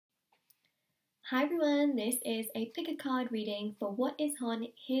Hi everyone, this is a pick a card reading for what is on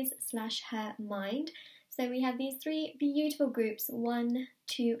his/her mind. So we have these three beautiful groups, 1,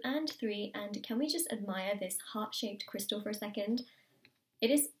 2 and 3, and can we just admire this heart-shaped crystal for a second?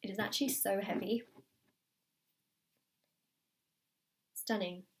 It is actually so heavy.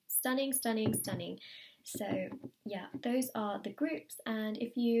 Stunning, stunning, stunning, stunning. So yeah, those are the groups, and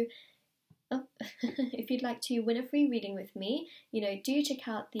if you'd like to win a free reading with me, do check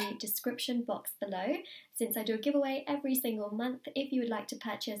out the description box below, since I do a giveaway every single month. If you would like to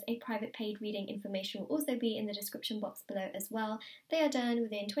purchase a private paid reading, information will also be in the description box below as well. They are done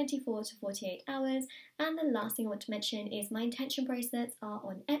within 24 to 48 hours. And the last thing I want to mention is my intention bracelets are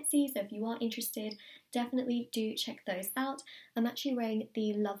on Etsy, so if you are interested, definitely do check those out. I'm actually wearing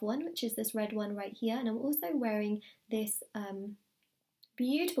the Love one, which is this red one right here, and I'm also wearing this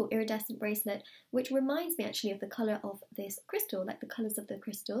beautiful iridescent bracelet, which reminds me actually of the colour of this crystal, like the colours of the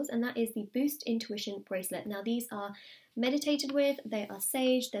crystals, and that is the Boost Intuition bracelet. Now these are meditated with, they are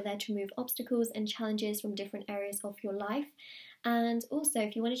sage, they're there to remove obstacles and challenges from different areas of your life. And also,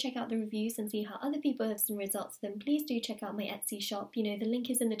 if you want to check out the reviews and see how other people have some results, then please do check out my Etsy shop. The link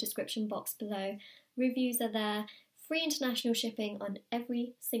is in the description box below. Reviews are there, free international shipping on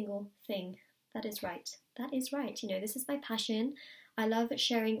every single thing. That is right, that is right. This is my passion. I love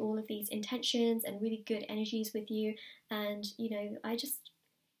sharing all of these intentions and really good energies with you, and I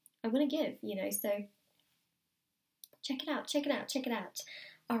want to give, so check it out, check it out, check it out.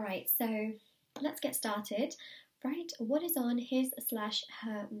 Alright, so let's get started. Right, what is on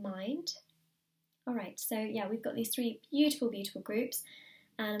his/her mind? Alright, so yeah, we've got these three beautiful, beautiful groups,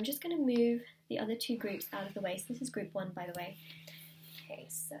 and I'm just going to move the other two groups out of the way. So this is group 1, by the way. Okay,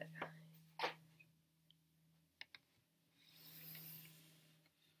 so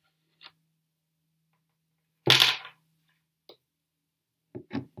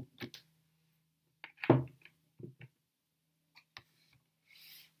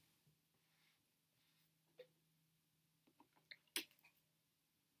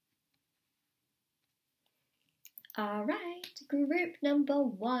alright, group number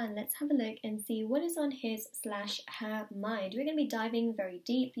 1, let's have a look and see what is on his/her mind. We're going to be diving very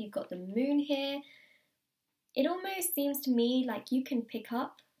deep. You've got the moon here. It almost seems to me like you can pick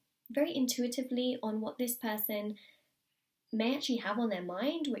up very intuitively on what this person may actually have on their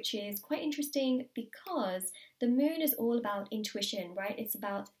mind, which is quite interesting because the moon is all about intuition, right? It's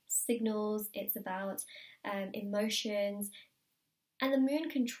about signals, it's about emotions. And the moon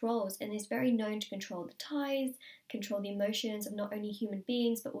controls, and is very known to control the tides, control the emotions of not only human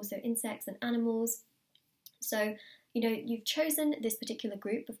beings, but also insects and animals. So, you've chosen this particular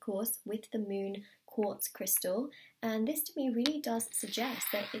group, of course, with the moon quartz crystal. And this to me really does suggest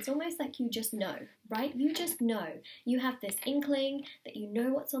that it's almost like you just know, right? You just know. You have this inkling that you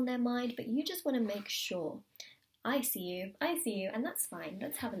know what's on their mind, but you just want to make sure. I see you, and that's fine.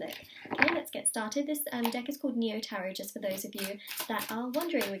 Let's have a look. Okay, let's get started. This deck is called Neo Tarot, just for those of you that are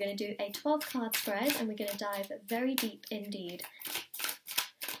wondering. We're going to do a 12-card spread, and we're going to dive very deep indeed.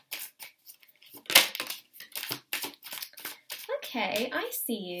 Okay, I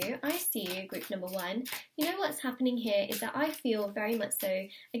see you, group number 1. You know what's happening here is that I feel very much so,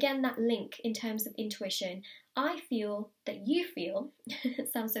 again, that link in terms of intuition. I feel that you feel,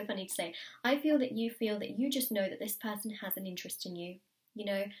 it sounds so funny to say, I feel that you just know that this person has an interest in you.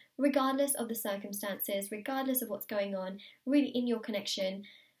 Regardless of the circumstances, regardless of what's going on, really in your connection,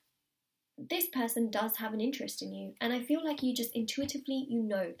 this person does have an interest in you. And I feel like you just intuitively,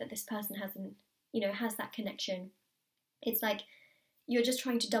 know that this person has that connection. It's like you're just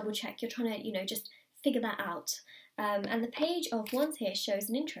trying to double check, you're trying to, just figure that out. And the Page of Wands here shows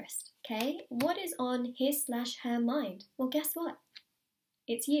an interest, okay? What is on his/her mind? Well, guess what?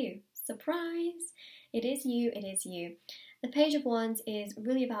 It's you. Surprise! It is you, it is you. The Page of Wands is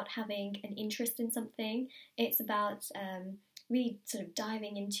really about having an interest in something. It's about really sort of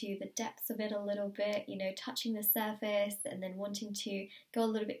diving into the depths of it a little bit, touching the surface and then wanting to go a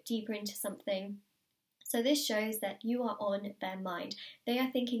little bit deeper into something. So this shows that you are on their mind. They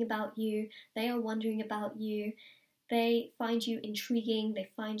are thinking about you, they are wondering about you, they find you intriguing, they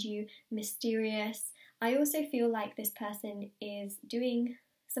find you mysterious. I also feel like this person is doing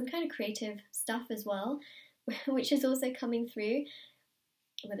some kind of creative stuff as well, which is also coming through,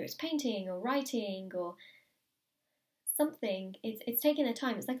 whether it's painting or writing or something. It's taking their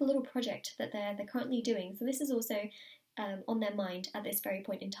time. It's like a little project that they're currently doing. So this is also on their mind at this very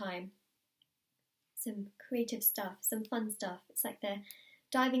point in time. Some creative stuff, some fun stuff. It's like they're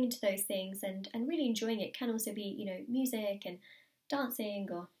diving into those things and really enjoying it. Can also be, music and dancing,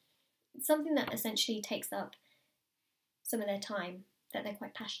 or something that essentially takes up some of their time. that they're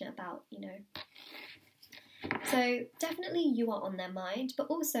quite passionate about, you know. So definitely you are on their mind, but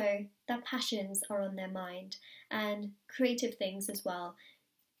also their passions are on their mind, and creative things as well.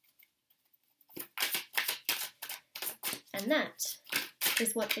 And that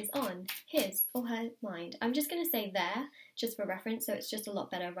is what is on his or her mind. I'm just going to say there, just for reference, so it's just a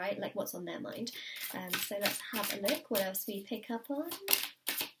lot better, right? Like what's on their mind. So let's have a look. What else we pick up on?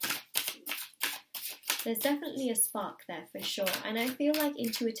 There's definitely a spark there for sure. And I feel like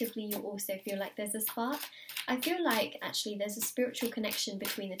intuitively you also feel like there's a spark. I feel like actually there's a spiritual connection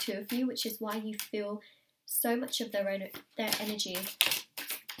between the two of you, which is why you feel so much of their energy.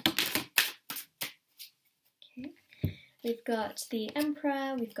 Okay. We've got the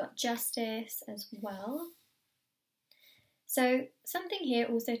Emperor, we've got Justice as well. So something here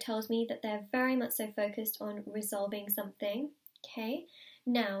also tells me that they're very much so focused on resolving something. Okay.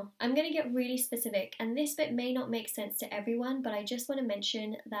 Now, I'm going to get really specific, and this bit may not make sense to everyone, but I just want to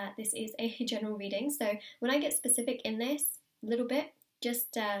mention that this is a general reading. So when I get specific in this little bit,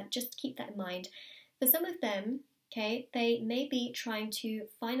 just keep that in mind. For some of them, okay, they may be trying to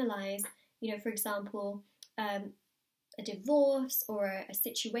finalize, you know, for example, a divorce or a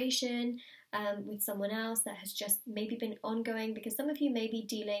situation with someone else that has just maybe been ongoing, because some of you may be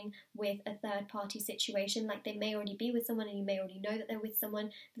dealing with a third party situation, like they may already be with someone and you may already know that they're with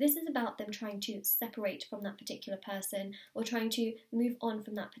someone. But this is about them trying to separate from that particular person or trying to move on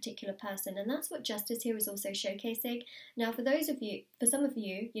from that particular person, and that's what Justice here is also showcasing. Now for those of you, for some of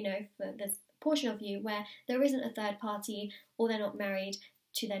you, you know, for this portion of you where there isn't a third party or they're not married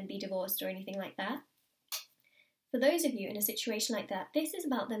to then be divorced or anything like that, for those of you in a situation like that, this is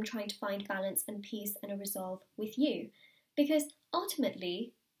about them trying to find balance and peace and a resolve with you, because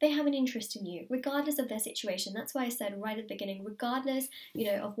ultimately they have an interest in you, regardless of their situation. That's why I said right at the beginning, regardless, you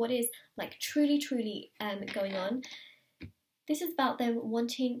know, of what is like truly going on, this is about them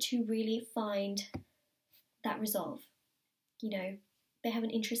wanting to really find that resolve. You know, they have an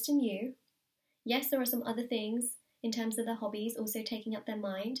interest in you. Yes, there are some other things in terms of their hobbies also taking up their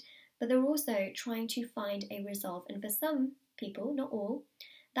mind, but they're also trying to find a resolve. And for some people, not all,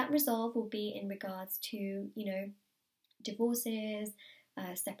 that resolve will be in regards to, you know, divorces,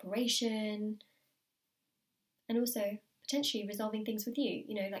 separation, and also potentially resolving things with you,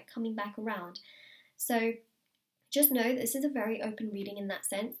 you know, like coming back around. So just know that this is a very open reading in that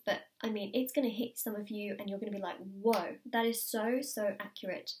sense, but I mean, it's going to hit some of you and you're going to be like, whoa, that is so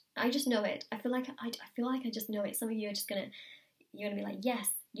accurate. I just know it. I feel like I just know it. Some of you are just going to, you're going to be like,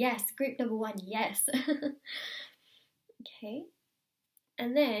 yes, group number 1, yes. Okay.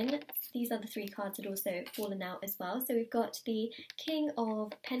 And then these other 3 cards had also fallen out as well. So we've got the King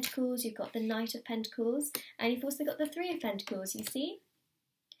of Pentacles, you've got the Knight of Pentacles, and you've also got the 3 of Pentacles, you see?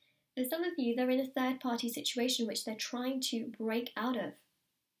 For some of you, they're in a third-party situation which they're trying to break out of,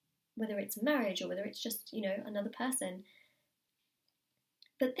 whether it's marriage or whether it's just, you know, another person.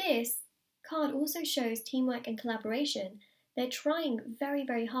 But this card also shows teamwork and collaboration. They're trying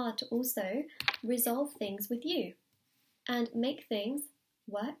very hard to also resolve things with you and make things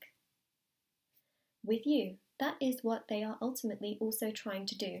work with you. That is what they are ultimately also trying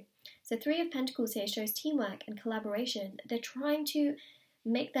to do. So 3 of Pentacles here shows teamwork and collaboration. They're trying to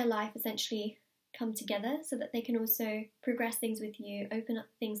make their life essentially come together so that they can also progress things with you, open up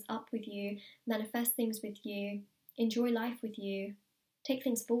things up with you, manifest things with you, enjoy life with you, take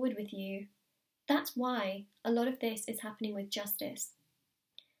things forward with you. That's why a lot of this is happening with Justice.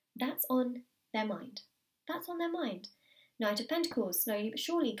 That's on their mind. That's on their mind. Knight of Pentacles, slowly but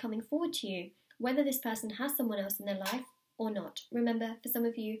surely coming forward to you, whether this person has someone else in their life or not. Remember, for some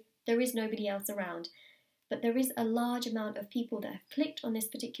of you, there is nobody else around. But there is a large amount of people that have clicked on this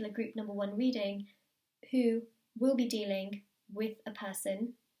particular group number 1 reading who will be dealing with a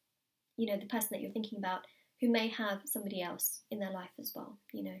person, you know, the person that you're thinking about, who may have somebody else in their life as well,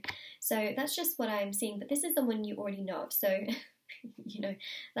 you know. So that's just what I'm seeing, but this is someone you already know of, so, you know,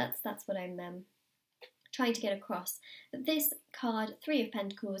 that's what I'm trying to get across. But this card, 3 of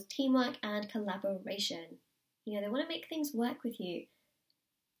Pentacles, teamwork and collaboration. You know, they want to make things work with you.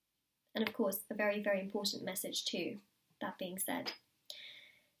 And of course, a very important message too, that being said.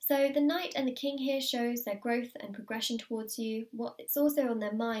 So the Knight and the King here shows their growth and progression towards you. What it's also on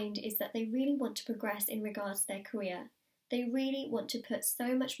their mind is that they really want to progress in regards to their career. They really want to put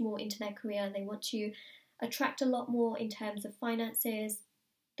so much more into their career. They want to attract a lot more in terms of finances.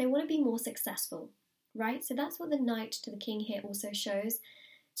 They want to be more successful, right? So that's what the Knight to the King here also shows.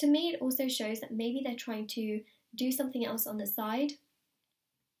 To me, it also shows that maybe they're trying to do something else on the side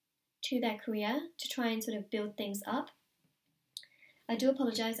to their career to try and sort of build things up. I do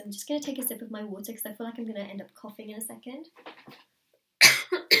apologise, I'm just going to take a sip of my water because I feel like I'm going to end up coughing in a second.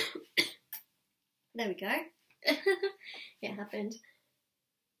 There we go. It happened.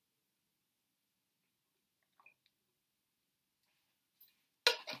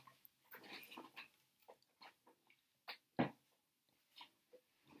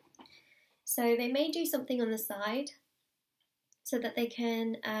 So they may do something on the side so that they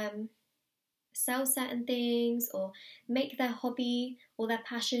can sell certain things or make their hobby or their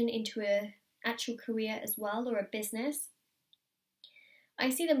passion into an actual career as well, or a business. I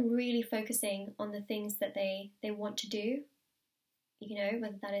see them really focusing on the things that they want to do, you know,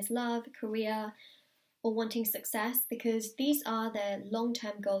 whether that is love, career, or wanting success, because these are their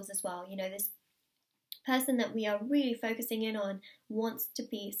long-term goals as well. You know, this person that we are really focusing in on wants to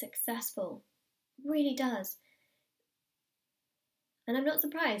be successful, really does. And I'm not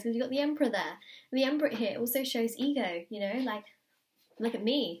surprised, because you've got the Emperor there. The Emperor here also shows ego, you know, like, look at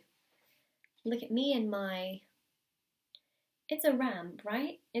me. Look at me and my... It's a ram,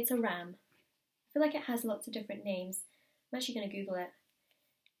 right? It's a ram. I feel like it has lots of different names. I'm actually going to Google it.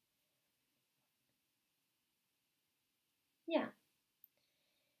 Yeah.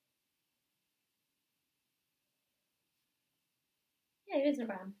 Yeah, it is a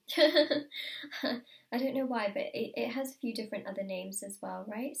ram. I don't know why, but it has a few different other names as well,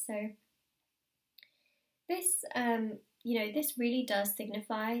 right? So this, you know, this really does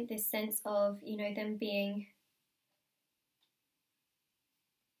signify this sense of, you know, them being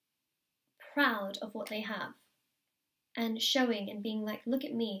proud of what they have and showing and being like, look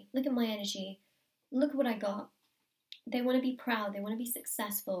at me, look at my energy, look what I got. They want to be proud, they want to be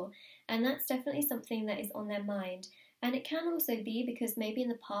successful, and that's definitely something that is on their mind. And it can also be because maybe in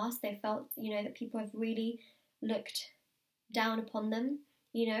the past they felt, you know, that people have really looked down upon them,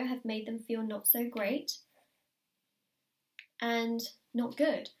 you know, have made them feel not so great and not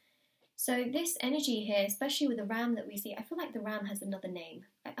good. So this energy here, especially with the ram that we see, I feel like the ram has another name.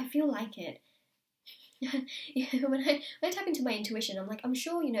 I feel like it. when I tap into my intuition, I'm like, I'm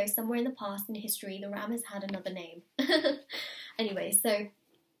sure, you know, somewhere in the past in history, the ram has had another name. Anyway, so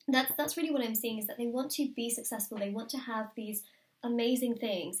that's really what I'm seeing, is that they want to be successful. They want to have these amazing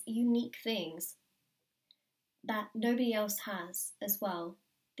things, unique things that nobody else has as well.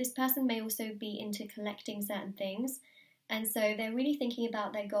 This person may also be into collecting certain things, and so they're really thinking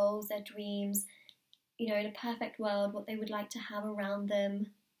about their goals, their dreams, you know, in a perfect world, what they would like to have around them.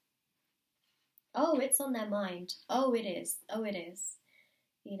 Oh, it's on their mind. Oh, it is. Oh, it is.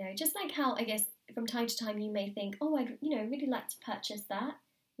 You know, just like how, I guess, from time to time you may think, oh, I'd, you know, really like to purchase that,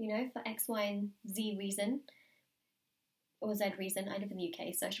 you know, for X, Y, and Z reason, or Z reason. I live in the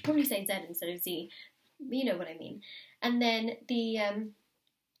UK, so I should probably say Z instead of Z. You know what I mean. And then the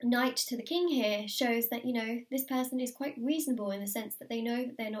Knight to the King here shows that, you know, this person is quite reasonable in the sense that they know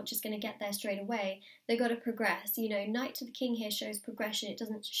that they're not just going to get there straight away. They've got to progress. You know, Knight to the King here shows progression. It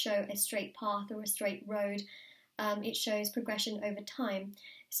doesn't show a straight path or a straight road. It shows progression over time.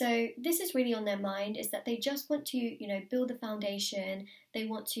 So this is really on their mind, is that they just want to, you know, build the foundation. They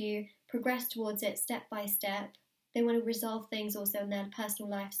want to progress towards it step by step. They want to resolve things also in their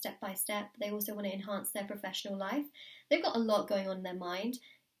personal life step by step. They also want to enhance their professional life. They've got a lot going on in their mind,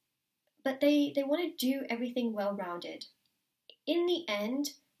 but they want to do everything well-rounded. In the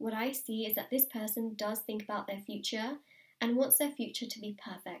end, what I see is that this person does think about their future and wants their future to be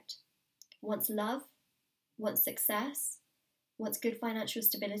perfect. Wants love, wants success, wants good financial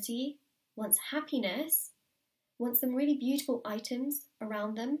stability, wants happiness, wants some really beautiful items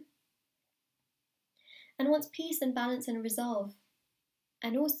around them, and wants peace and balance and resolve.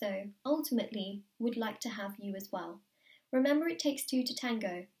 And also, ultimately, would like to have you as well. Remember, it takes two to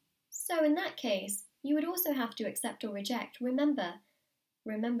tango. So in that case, you would also have to accept or reject. Remember.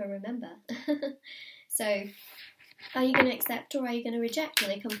 So, are you going to accept or are you going to reject when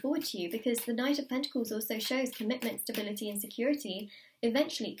they come forward to you? Because the Knight of Pentacles also shows commitment, stability, and security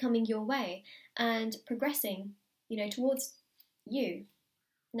eventually coming your way and progressing, you know, towards you.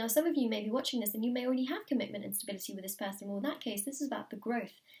 Now, some of you may be watching this and you may already have commitment and stability with this person. Well, in that case, this is about the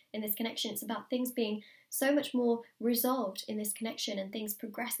growth in this connection. It's about things being so much more resolved in this connection and things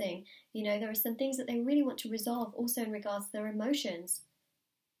progressing. You know, there are some things that they really want to resolve also in regards to their emotions,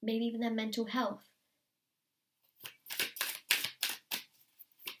 maybe even their mental health.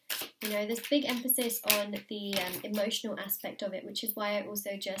 You know, there's big emphasis on the emotional aspect of it, which is why I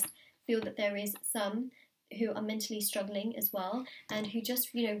also just feel that there is some who are mentally struggling as well, and who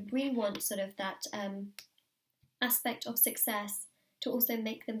just, you know, really want sort of that aspect of success to also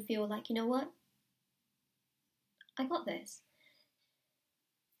make them feel like, you know what, I got this.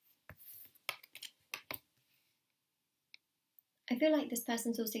 I feel like this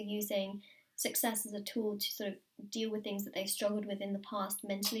person's also using success as a tool to sort of deal with things that they've struggled with in the past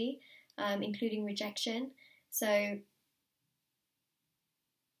mentally. including rejection. So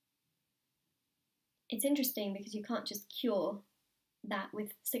it's interesting because you can't just cure that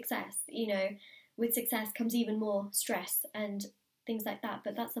with success. You know, with success comes even more stress and things like that,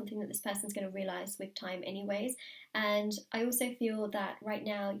 but that's something that this person's going to realize with time anyways. And I also feel that right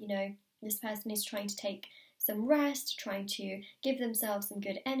now, you know, this person is trying to take some rest, trying to give themselves some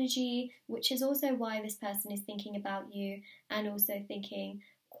good energy, which is also why this person is thinking about you and also thinking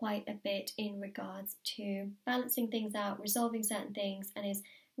quite a bit in regards to balancing things out, resolving certain things, and is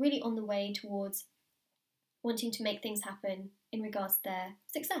really on the way towards wanting to make things happen in regards to their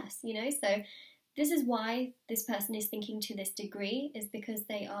success, you know. So this is why this person is thinking to this degree, is because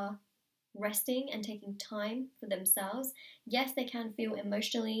they are resting and taking time for themselves. Yes, they can feel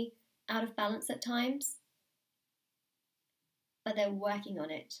emotionally out of balance at times, but they're working on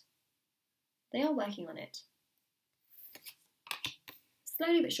it. They are working on it.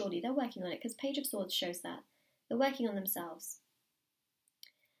 Slowly but surely, they're working on it, because Page of Swords shows that. They're working on themselves.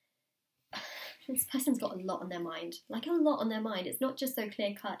 This person's got a lot on their mind. Like, a lot on their mind. It's not just so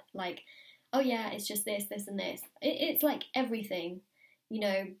clear-cut, like, oh yeah, it's just this, this and this. It's like everything, you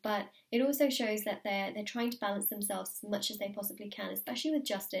know, but it also shows that they're trying to balance themselves as much as they possibly can, especially with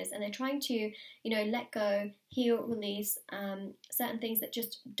justice, and they're trying to, you know, let go, heal, release certain things that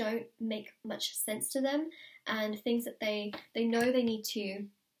just don't make much sense to them, and things that they know they need to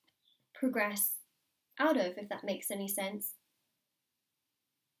progress out of, if that makes any sense,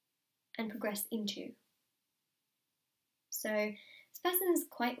 and progress into. So this person is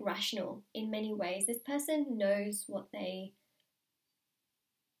quite rational in many ways. This person knows what they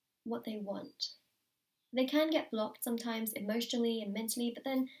want. They can get blocked sometimes emotionally and mentally, but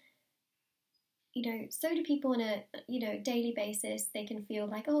then, you know, so do people on a, you know, daily basis. They can feel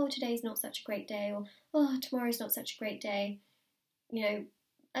like, oh, today's not such a great day, or oh, tomorrow's not such a great day. You know,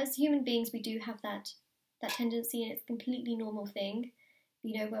 as human beings, we do have that tendency, and it's a completely normal thing.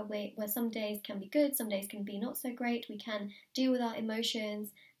 You know, where some days can be good, some days can be not so great. We can deal with our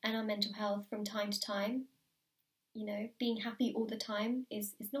emotions and our mental health from time to time. You know, being happy all the time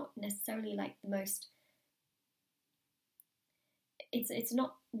is not necessarily like the most, it's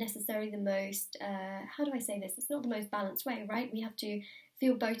not necessarily the most, how do I say this? It's not the most balanced way, right? We have to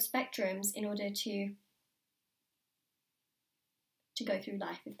feel both spectrums in order to go through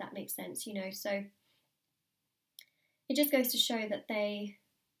life, if that makes sense, you know. So it just goes to show that they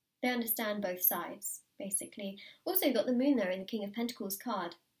understand both sides, basically. Also, you've got the Moon there in the King of Pentacles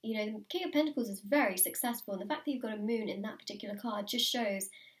card. You know, the King of Pentacles is very successful, and the fact that you've got a Moon in that particular card just shows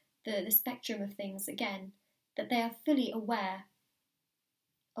the spectrum of things again, that they are fully aware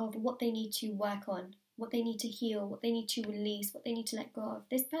of what they need to work on, what they need to heal, what they need to release, what they need to let go of.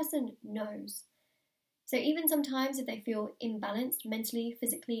 This person knows. So even sometimes if they feel imbalanced mentally,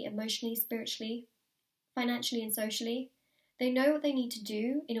 physically, emotionally, spiritually, financially and socially, they know what they need to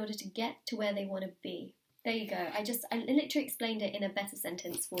do in order to get to where they want to be. There you go. I literally explained it in a better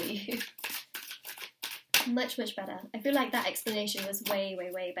sentence for you. Much, much better. I feel like that explanation was way,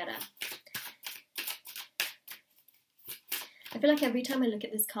 way, way better. I feel like every time I look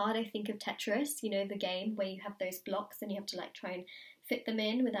at this card, I think of Tetris, you know, the game where you have those blocks and you have to like try and fit them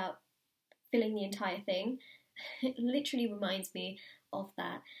in without filling the entire thing. It literally reminds me of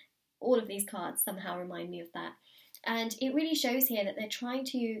that. All of these cards somehow remind me of that. And it really shows here that they're trying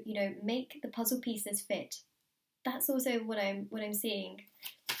to, you know, make the puzzle pieces fit. That's also what I'm seeing.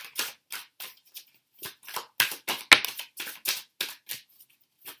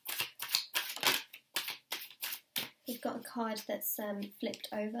 We've got a card that's flipped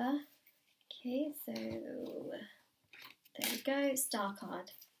over. Okay, so there we go, Star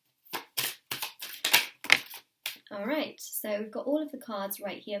card. Alright, so we've got all of the cards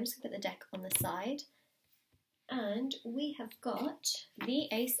right here. I'm just going to put the deck on the side. And we have got the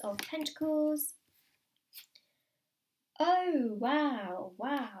Ace of Pentacles. Oh, wow,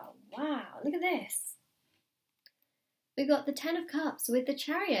 wow, wow. Look at this. We've got the Ten of Cups with the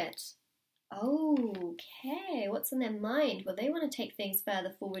Chariot. Okay, what's on their mind? Well, they want to take things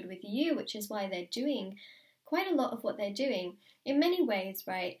further forward with you, which is why they're doing quite a lot of what they're doing. In many ways,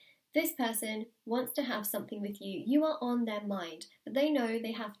 right, this person wants to have something with you. You are on their mind, but they know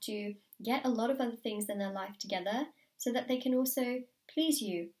they have to get a lot of other things in their life together so that they can also please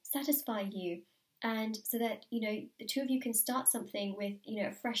you, satisfy you, and so that, you know, the two of you can start something with, you know,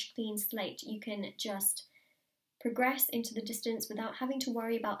 a fresh, clean slate. You can just progress into the distance without having to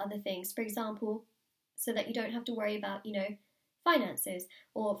worry about other things. For example, so that you don't have to worry about, you know, finances,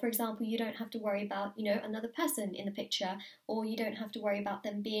 or for example, you don't have to worry about, you know, another person in the picture, or you don't have to worry about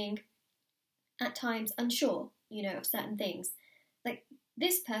them being at times unsure, you know, of certain things. Like,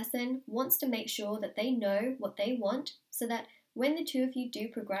 This person wants to make sure that they know what they want so that when the two of you do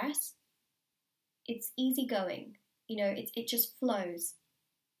progress, it's easygoing. You know, it just flows.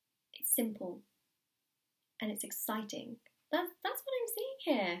 It's simple. And it's exciting. That's what I'm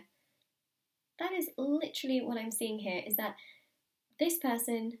seeing here. That is literally what I'm seeing here, is that this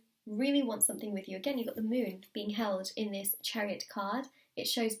person really wants something with you. Again, you've got the moon being held in this Chariot card. It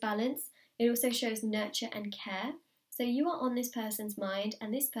shows balance. It also shows nurture and care. So you are on this person's mind,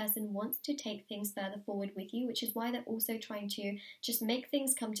 and this person wants to take things further forward with you, which is why they're also trying to just make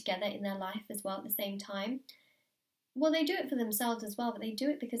things come together in their life as well at the same time. Well, they do it for themselves as well, but they do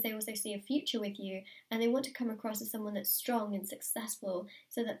it because they also see a future with you, and they want to come across as someone that's strong and successful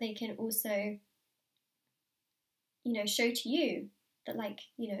so that they can also, you know, show to you that, like,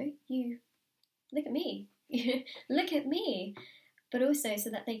 you know, you look at me, look at me, but also so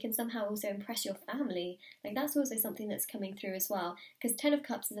that they can somehow also impress your family. Like, that's also something that's coming through as well, because 10 of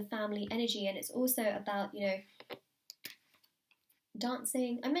Cups is a family energy, and it's also about, you know,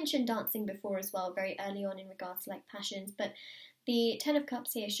 dancing. I mentioned dancing before as well, very early on in regards to like passions, but the 10 of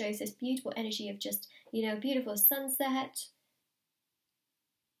Cups here shows this beautiful energy of just, you know, beautiful sunset,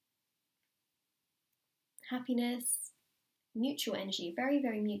 happiness, mutual energy, very,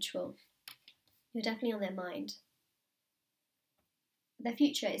 very mutual. You're definitely on their mind. Their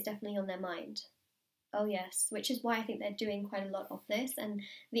future is definitely on their mind. Oh yes, which is why I think they're doing quite a lot of this. And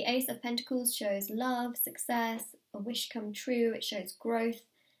the Ace of Pentacles shows love, success, a wish come true. It shows growth.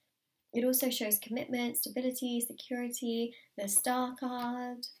 It also shows commitment, stability, security. The Star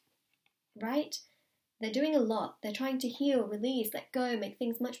card, right? They're doing a lot. They're trying to heal, release, let go, make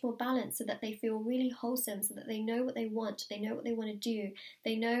things much more balanced so that they feel really wholesome, so that they know what they want, they know what they want to do,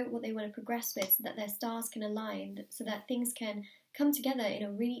 they know what they want to progress with, so that their stars can align, so that things can come together in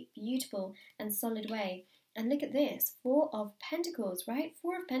a really beautiful and solid way. And look at this, 4 of Pentacles, right?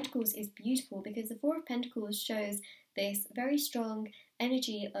 4 of Pentacles is beautiful because the 4 of Pentacles shows this very strong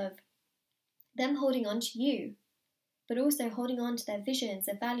energy of them holding on to you, but also holding on to their visions,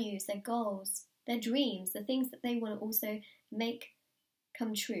 their values, their goals, their dreams, the things that they want to also make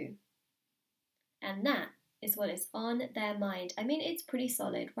come true. And that is what is on their mind. I mean, it's pretty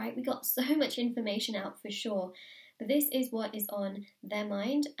solid, right? We got so much information out for sure, but this is what is on their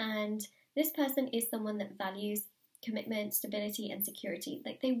mind. And this person is someone that values commitment, stability, and security.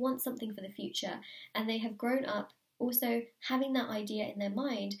 Like, they want something for the future, and they have grown up also having that idea in their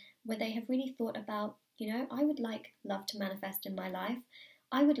mind where they have really thought about, you know, I would like love to manifest in my life.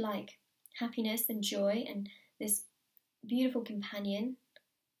 I would like happiness and joy and this beautiful companion.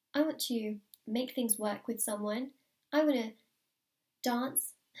 I want to make things work with someone. I want to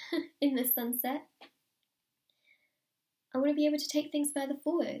dance in the sunset. I want to be able to take things further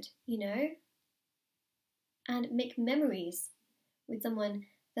forward, you know, and make memories with someone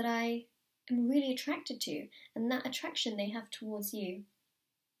that I am really attracted to, and that attraction they have towards you,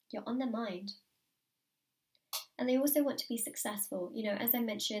 you're on their mind. And they also want to be successful. You know, as I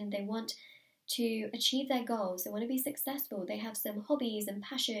mentioned, they want to achieve their goals. They want to be successful. They have some hobbies and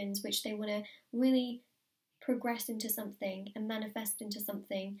passions which they want to really progress into something and manifest into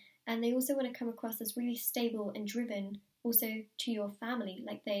something. And they also want to come across as really stable and driven also to your family.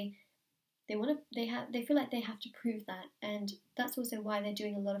 Like they feel like they have to prove that. And that's also why they're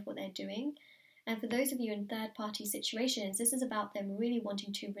doing a lot of what they're doing. And for those of you in third-party situations, this is about them really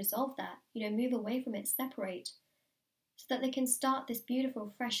wanting to resolve that, you know, move away from it, separate, so that they can start this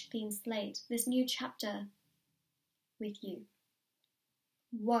beautiful, fresh, clean slate, this new chapter with you.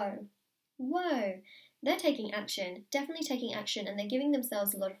 Whoa. Whoa. They're taking action, definitely taking action, and they're giving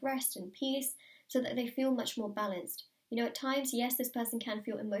themselves a lot of rest and peace so that they feel much more balanced. You know, at times, yes, this person can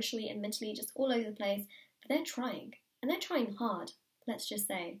feel emotionally and mentally just all over the place, but they're trying, and they're trying hard, let's just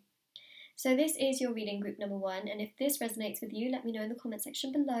say. So this is your reading, group number 1, and if this resonates with you, let me know in the comment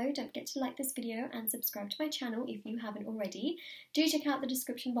section below. Don't forget to like this video and subscribe to my channel if you haven't already. Do check out the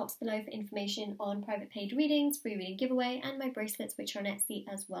description box below for information on private paid readings, free reading giveaway, and my bracelets, which are on Etsy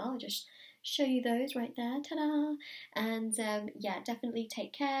as well. I'll just show you those right there, ta-da! And yeah, definitely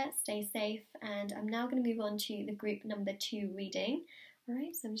take care, stay safe, and I'm now going to move on to the group number 2 reading.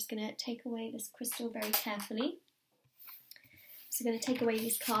 Alright, so I'm just going to take away this crystal very carefully. So I'm going to take away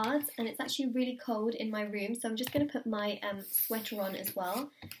these cards, and it's actually really cold in my room, so I'm just going to put my sweater on as well,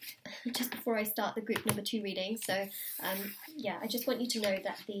 just before I start the group number 2 reading. So yeah, I just want you to know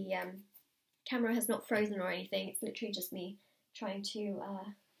that the camera has not frozen or anything. It's literally just me trying to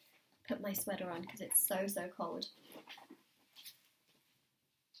put my sweater on because it's so, so cold.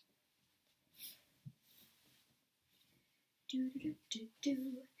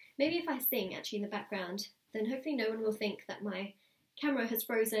 Maybe if I sing actually in the background, then hopefully no one will think that my camera has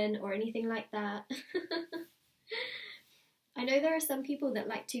frozen or anything like that. I know there are some people that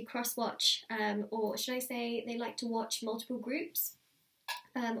like to cross-watch, or should I say they like to watch multiple groups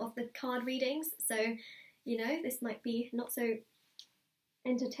of the card readings. So, you know, this might be not so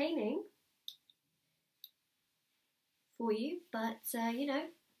entertaining for you, but, you know,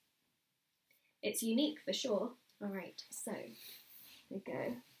 it's unique for sure. All right, so here we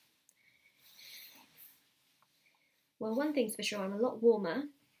go. Well, one thing's for sure, I'm a lot warmer.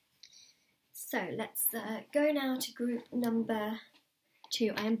 So let's go now to group number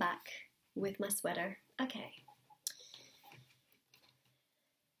 2. I am back with my sweater. Okay.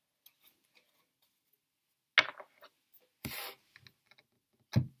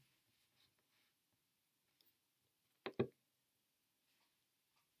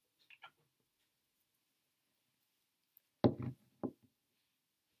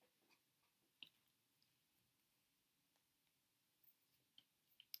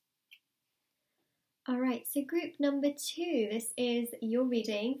 Alright, so group number 2, this is your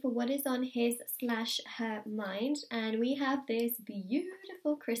reading for what is on his/her mind, and we have this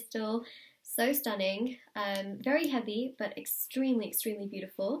beautiful crystal, so stunning, very heavy but extremely, extremely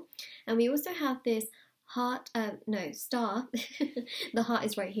beautiful. And we also have this star, the heart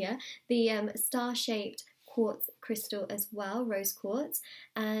is right here, the star-shaped quartz crystal as well, rose quartz,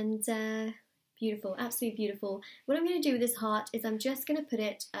 and beautiful, absolutely beautiful. What I'm going to do with this heart is I'm just going to put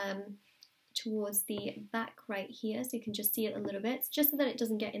it towards the back right here, so you can just see it a little bit, just so that it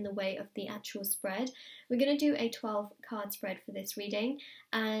doesn't get in the way of the actual spread. We're going to do a 12 card spread for this reading,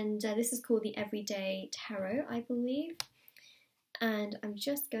 and this is called the Everyday Tarot, I believe. And I'm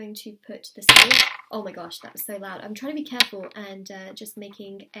just going to put the sword. Oh my gosh, that was so loud. I'm trying to be careful and just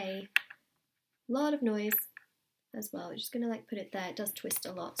making a lot of noise as well. I'm just going to like put it there. It does twist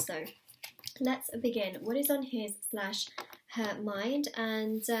a lot, so let's begin. What is on his/her mind?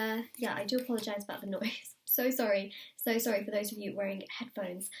 And yeah, I do apologize about the noise. So sorry for those of you wearing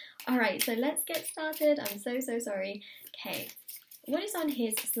headphones. Alright, so let's get started. I'm so sorry. Okay, what is on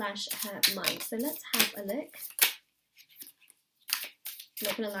his/her mind? So let's have a look. I'm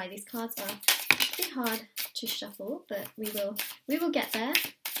not gonna lie, these cards are pretty hard to shuffle, but we will get there.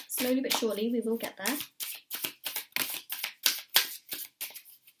 Slowly but surely we will get there.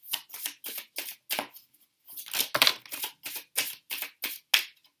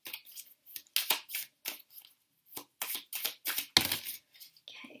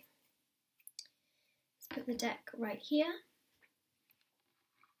 Put the deck right here.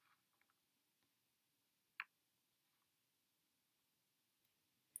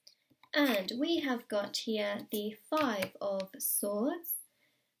 And we have got here the 5 of Swords.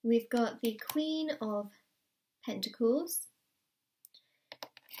 We've got the Queen of Pentacles,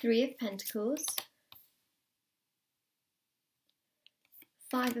 3 of Pentacles,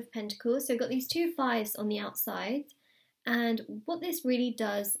 5 of Pentacles. So we've got these 2 5s on the outside. And what this really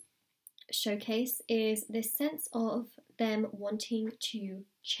does showcase is this sense of them wanting to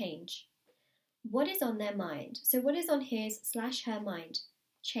change. What is on their mind? So what is on his/her mind?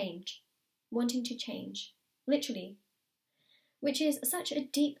 Change. Wanting to change. Literally. Which is such a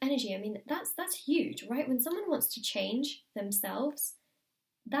deep energy. I mean, that's huge, right? When someone wants to change themselves,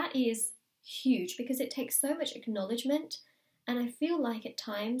 that is huge because it takes so much acknowledgement, and I feel like at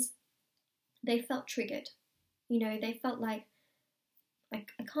times they felt triggered. You know, they felt like I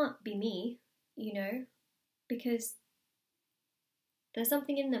can't be me, you know, because there's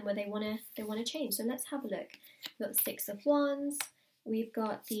something in them where they want to change. So let's have a look. We've got the 6 of Wands. We've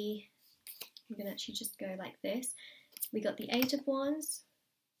got the, I'm going to actually just go like this. We got the 8 of Wands,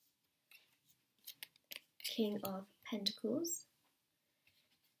 King of Pentacles.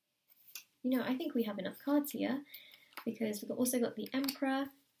 You know, I think we have enough cards here because we've also got the Emperor.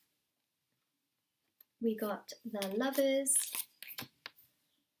 We got the Lovers.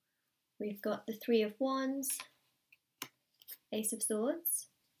 We've got the 3 of Wands, Ace of Swords.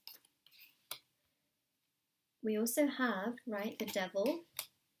 We also have, right, the Devil.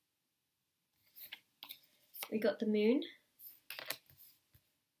 We got the Moon,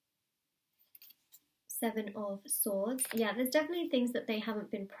 7 of Swords. Yeah, there's definitely things that they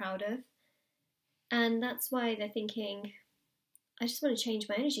haven't been proud of. And that's why they're thinking, I just want to change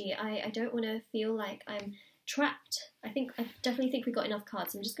my energy. I don't want to feel like I'm trapped. I definitely think we got enough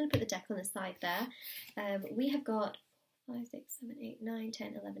cards. I'm just going to put the deck on the side there. We have got 5, 6, 7, 8, 9,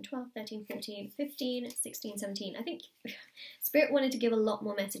 10, 11, 12, 13, 14, 15, 16, 17. I think Spirit wanted to give a lot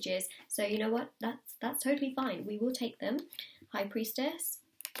more messages. So you know what? That's totally fine. We will take them. High Priestess.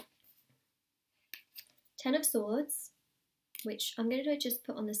 10 of Swords, which I'm going to just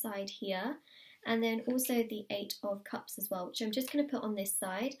put on the side here. and then also the Eight of Cups as well, which I'm just going to put on this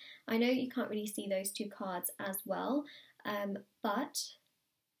side. I know you can't really see those two cards as well, but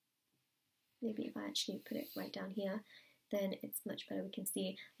maybe if I actually put it right down here, then it's much better. We can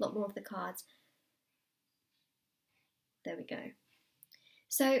see a lot more of the cards. There we go.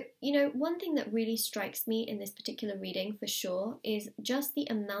 So, you know, one thing that really strikes me in this particular reading for sure is just the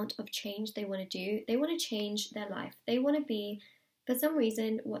amount of change they want to do. They want to change their life. They want to be, for some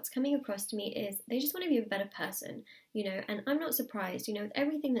reason, what's coming across to me is they just want to be a better person, you know, and I'm not surprised, you know, with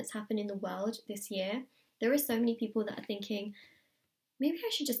everything that's happened in the world this year, there are so many people that are thinking, maybe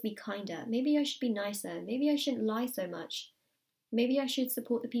I should just be kinder, maybe I should be nicer, maybe I shouldn't lie so much, maybe I should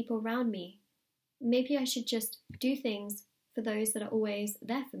support the people around me, maybe I should just do things for those that are always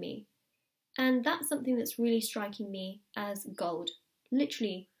there for me. And that's something that's really striking me as gold.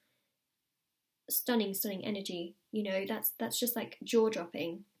 Literally stunning energy. You know, that's just like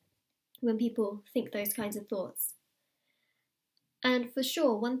jaw-dropping when people think those kinds of thoughts. And for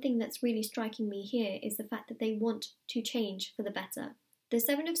sure, one thing that's really striking me here is the fact that they want to change for the better. The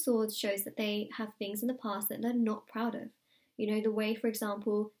Seven of Swords shows that they have things in the past that they're not proud of. You know, the way, for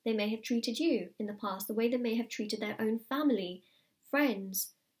example, they may have treated you in the past, the way they may have treated their own family,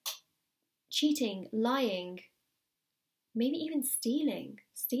 friends, cheating, lying, maybe even stealing.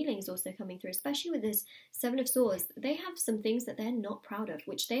 Stealing is also coming through, especially with this Seven of Swords. They have some things that they're not proud of,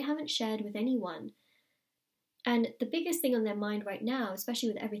 which they haven't shared with anyone. And the biggest thing on their mind right now, especially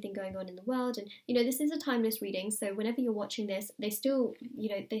with everything going on in the world, and, you know, this is a timeless reading, so whenever you're watching this, they still, you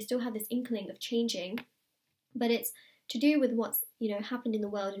know, they still have this inkling of changing, but it's to do with what's, you know, happened in the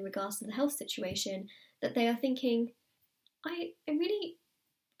world in regards to the health situation, that they are thinking, I really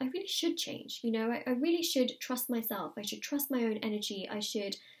should change, you know, I really should trust myself, I should trust my own energy, I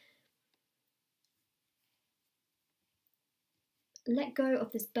should let go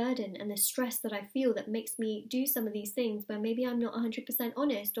of this burden and this stress that I feel that makes me do some of these things where maybe I'm not 100%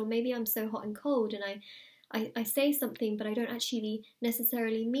 honest, or maybe I'm so hot and cold and I say something but I don't actually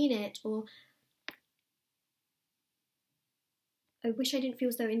necessarily mean it, or I wish I didn't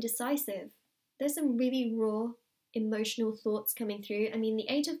feel so indecisive. There's some really raw emotional thoughts coming through. I mean, the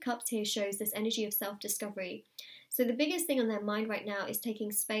Eight of Cups here shows this energy of self-discovery. So the biggest thing on their mind right now is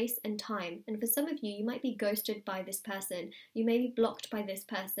taking space and time. And for some of you, you might be ghosted by this person. You may be blocked by this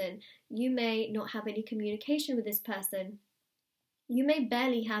person. You may not have any communication with this person. You may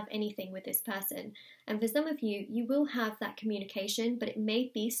barely have anything with this person. And for some of you, you will have that communication, but it may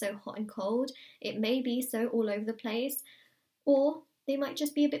be so hot and cold. It may be so all over the place. Or they might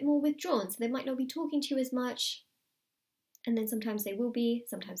just be a bit more withdrawn, so they might not be talking to you as much, and then sometimes they will be,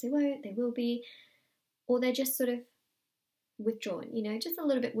 sometimes they won't, they will be, or they're just sort of withdrawn, you know, just a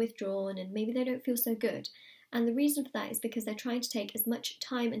little bit withdrawn, and maybe they don't feel so good. And the reason for that is because they're trying to take as much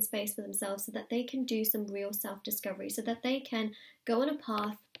time and space for themselves so that they can do some real self-discovery, so that they can go on a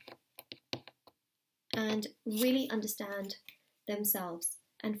path and really understand themselves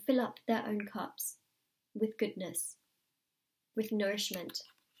and fill up their own cups with goodness, with nourishment.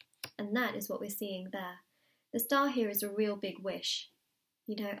 And that is what we're seeing there. The star here is a real big wish,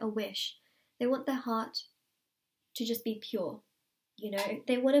 you know, a wish. They want their heart to just be pure, you know,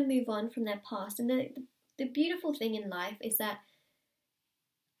 they want to move on from their past. And the beautiful thing in life is that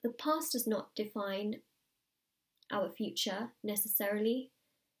the past does not define our future necessarily,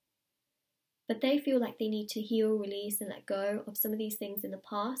 but they feel like they need to heal, release, and let go of some of these things in the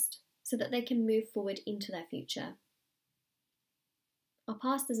past so that they can move forward into their future. Our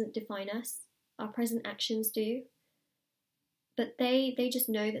past doesn't define us, our present actions do, but they just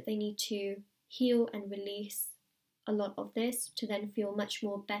know that they need to heal and release a lot of this to then feel much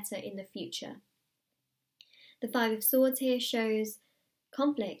more better in the future. The Five of Swords here shows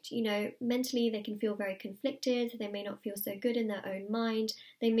conflict, you know, mentally they can feel very conflicted, they may not feel so good in their own mind,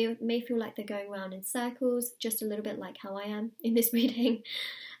 they may feel like they're going around in circles, just a little bit like how I am in this reading.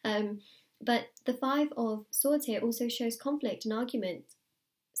 But the Five of Swords here also shows conflict and argument.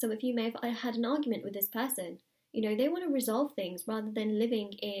 Some of you may have had an argument with this person. You know, they want to resolve things rather than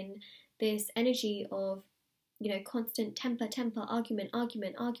living in this energy of, you know, constant temper, argument.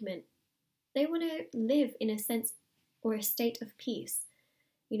 They want to live in a sense or a state of peace.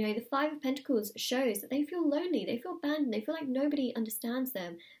 You know, the Five of Pentacles shows that they feel lonely, they feel abandoned, they feel like nobody understands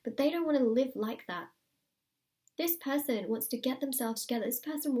them, but they don't want to live like that. This person wants to get themselves together. This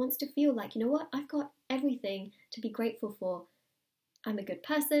person wants to feel like, you know what, I've got everything to be grateful for. I'm a good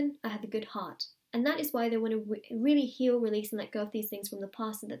person, I have a good heart. And that is why they want to really heal, release, and let go of these things from the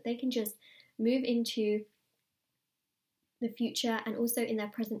past so that they can just move into the future, and also in their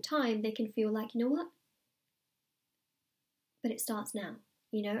present time, they can feel like, you know what? But it starts now,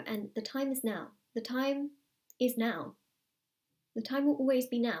 you know, and the time is now. The time is now. The time will always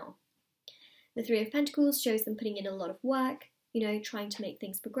be now. The Three of Pentacles shows them putting in a lot of work, you know, trying to make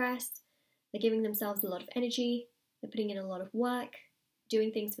things progress. They're giving themselves a lot of energy. They're putting in a lot of work,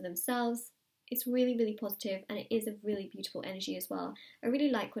 doing things for themselves. It's really, really positive, and it is a really beautiful energy as well. I really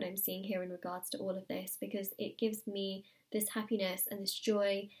like what I'm seeing here in regards to all of this, because it gives me this happiness and this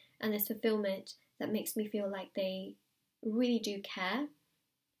joy and this fulfillment that makes me feel like they really do care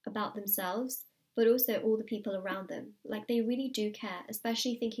about themselves, but also all the people around them. Like, they really do care,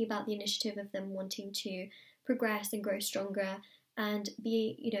 especially thinking about the initiative of them wanting to progress and grow stronger and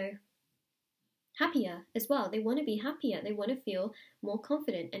be, you know, happier as well. They want to be happier. They want to feel more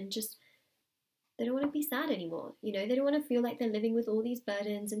confident, and just, they don't want to be sad anymore. You know, they don't want to feel like they're living with all these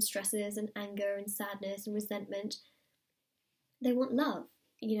burdens and stresses and anger and sadness and resentment. They want love,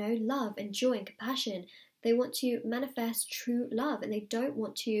 you know, love and joy and compassion. They want to manifest true love, and they don't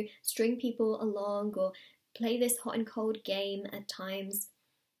want to string people along or play this hot and cold game at times.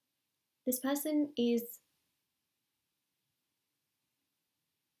 This person is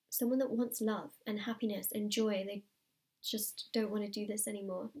someone that wants love and happiness and joy. They just don't want to do this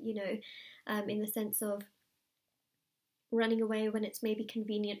anymore, you know, in the sense of running away when it's maybe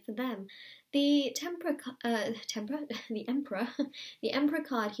convenient for them. The the Emperor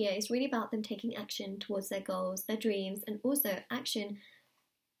card here is really about them taking action towards their goals, their dreams, and also action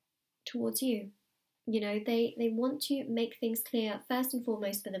towards you. You know, they want to make things clear first and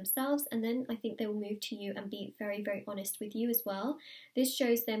foremost for themselves, and then I think they will move to you and be very, very honest with you as well. This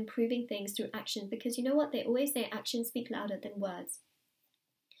shows them proving things through action, because you know what? They always say actions speak louder than words.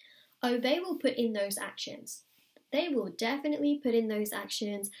 Oh, they will put in those actions. They will definitely put in those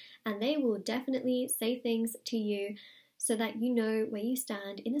actions, and they will definitely say things to you so that you know where you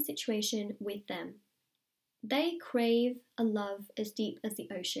stand in the situation with them. They crave a love as deep as the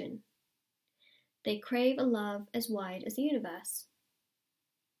ocean. They crave a love as wide as the universe.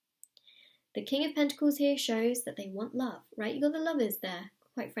 The King of Pentacles here shows that they want love, right? You've got the lovers there,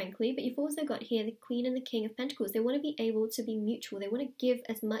 quite frankly, but you've also got here the Queen and the King of Pentacles. They want to be able to be mutual. They want to give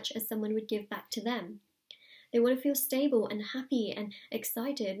as much as someone would give back to them. They want to feel stable and happy and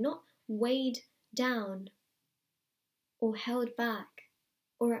excited, not weighed down or held back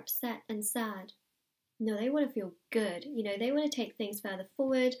or upset and sad. No, they want to feel good. You know, they want to take things further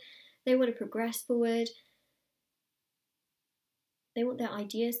forward. They want to progress forward. They want their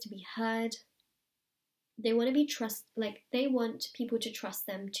ideas to be heard. They want to be they want people to trust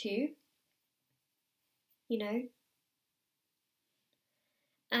them too. You know?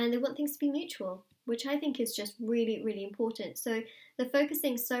 And they want things to be mutual, which I think is just really, really important. So they're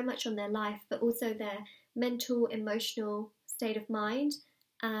focusing so much on their life, but also their mental, emotional state of mind.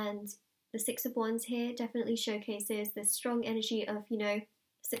 And the Six of Wands here definitely showcases the strong energy of, you know,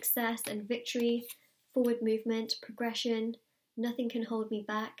 success and victory, forward movement, progression. Nothing can hold me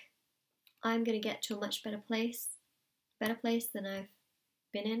back. I'm going to get to a much better place than I've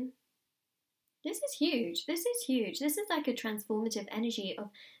been in. This is huge. This is huge. This is like a transformative energy of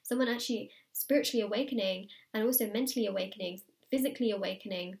someone actually spiritually awakening, and also mentally awakening, physically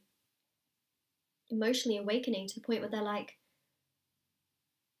awakening, emotionally awakening, to the point where they're like,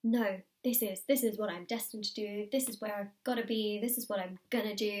 no, this is what I'm destined to do. This is where I've got to be. This is what I'm going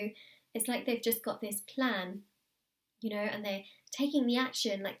to do. It's like they've just got this plan, you know, and they're taking the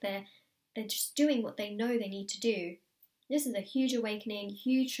action, like they're just doing what they know they need to do. This is a huge awakening,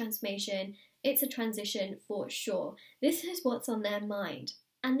 huge transformation. It's a transition for sure. This is what's on their mind.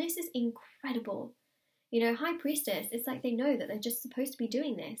 And this is incredible. You know, High Priestess, it's like they know that they're just supposed to be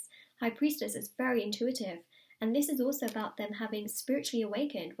doing this. High Priestess is very intuitive. And this is also about them having spiritually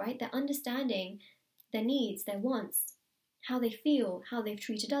awakened, right? They're understanding their needs, their wants, how they feel, how they've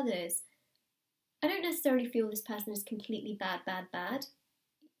treated others. I don't necessarily feel this person is completely bad.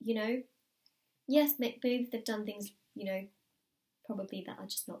 You know, yes, maybe they've done things, you know, probably that are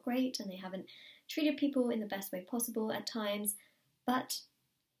just not great, and they haven't treated people in the best way possible at times, but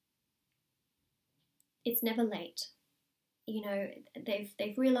it's never late. You know,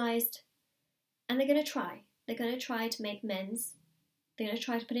 they've realised, and they're going to try. They're going to try to make amends. They're going to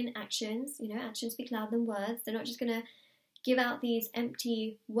try to put in actions. You know, actions speak louder than words. They're not just going to give out these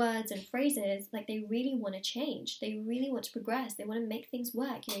empty words and phrases. Like, they really want to change. They really want to progress. They want to make things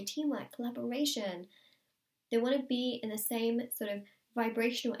work. You know, teamwork, collaboration. They want to be in the same sort of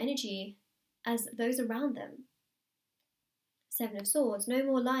vibrational energy as those around them. Seven of Swords. No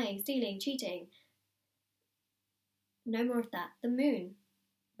more lying, stealing, cheating. No more of that. The Moon,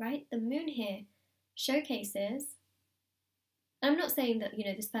 right? The Moon here showcases And I'm not saying that, you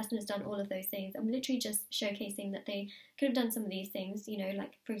know, this person has done all of those things. I'm literally just showcasing that they could have done some of these things, you know,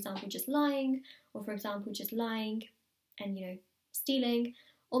 like, for example, just lying, or for example, just lying and, you know, stealing,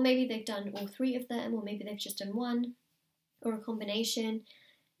 or maybe they've done all three of them, or maybe they've just done one, or a combination.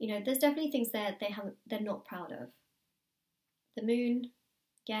 You know, there's definitely things there they're not proud of. The moon,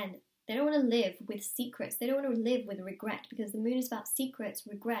 again, they don't want to live with secrets. They don't want to live with regret, because the moon is about secrets,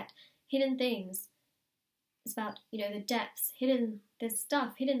 regret, hidden things. It's about, you know, the depths, there's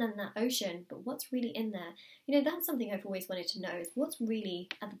stuff hidden in that ocean, but what's really in there? You know, that's something I've always wanted to know, is what's really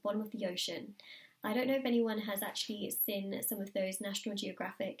at the bottom of the ocean. I don't know if anyone has actually seen some of those National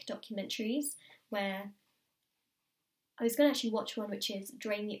Geographic documentaries, where I was going to actually watch one which is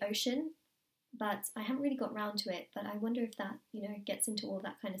Drain the Ocean, but I haven't really got round to it, but I wonder if that, you know, gets into all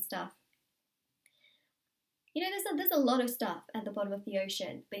that kind of stuff. You know, there's a lot of stuff at the bottom of the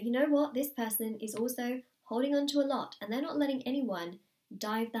ocean, but you know what? This person is also holding on to a lot, and they're not letting anyone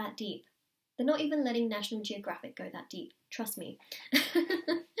dive that deep. They're not even letting National Geographic go that deep, trust me.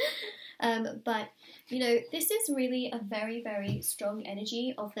 But, you know, this is really a very, very strong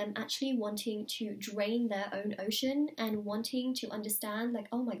energy of them actually wanting to drain their own ocean and wanting to understand, like,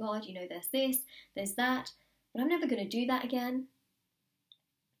 oh my God, you know, there's this, there's that, but I'm never going to do that again.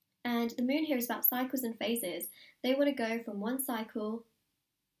 And the moon here is about cycles and phases. They want to go from one cycle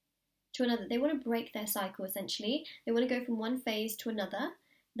to another. They want to break their cycle, essentially. They want to go from one phase to another.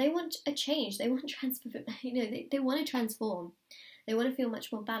 They want a change. They want you know, they want to transform. They want to feel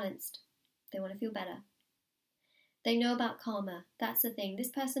much more balanced. They want to feel better. They know about karma. That's the thing.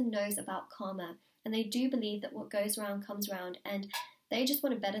 This person knows about karma, and they do believe that what goes around comes around, and they just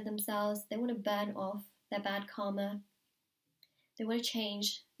want to better themselves. They want to burn off their bad karma. They want to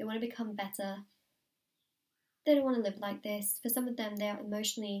change. They want to become better. They don't want to live like this. For some of them, they are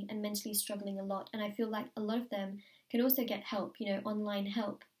emotionally and mentally struggling a lot, and I feel like a lot of them can also get help, you know, online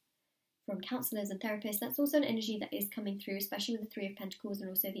help from counsellors and therapists. That's also an energy that is coming through, especially with the Three of Pentacles and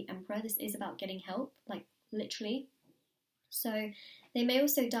also the Emperor. This is about getting help, like literally. So they may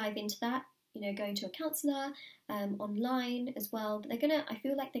also dive into that, you know, going to a counsellor online as well. But I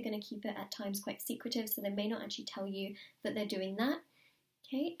feel like they're gonna keep it at times quite secretive, so they may not actually tell you that they're doing that.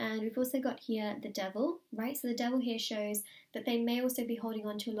 Okay, and we've also got here the Devil, right? So the Devil here shows that they may also be holding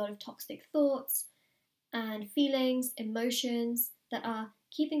on to a lot of toxic thoughts and feelings, emotions that are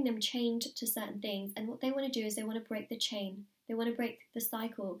keeping them chained to certain things. And what they want to do is they want to break the chain. They want to break the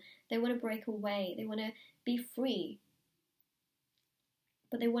cycle. They want to break away. They want to be free.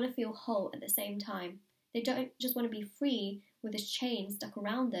 But they want to feel whole at the same time. They don't just want to be free with this chain stuck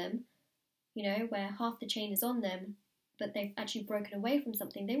around them, you know, where half the chain is on them, but they've actually broken away from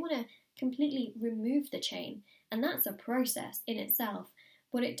something. They want to completely remove the chain. And that's a process in itself.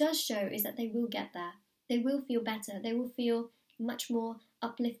 What it does show is that they will get there. They will feel better. They will feel much more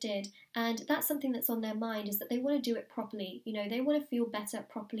uplifted, and that's something that's on their mind, is that they want to do it properly. You know, they want to feel better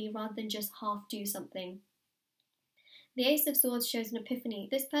properly rather than just half do something. The Ace of Swords shows an epiphany.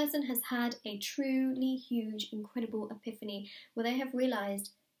 This person has had a truly huge, incredible epiphany where they have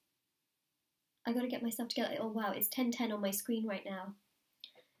realised, I got to get myself together. Oh wow, it's 10:10 on my screen right now.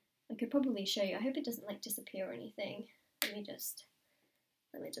 I could probably show you. I hope it doesn't like disappear or anything. Let me just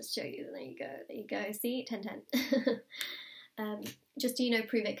show you. There you go. See, 10:10. Just to, you know,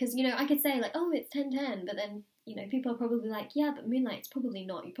 prove it, because, you know, I could say like, oh, it's 10:10, but then, you know, people are probably like, yeah, but moonlight's probably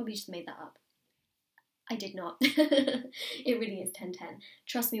not. You probably just made that up. I did not. It really is 10:10.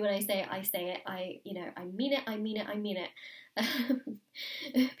 Trust me when I say it. I mean it. I mean it.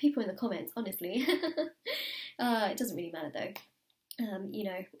 People in the comments, honestly. It doesn't really matter though. You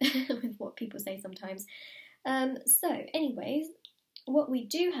know, with what people say sometimes. So, anyways, what we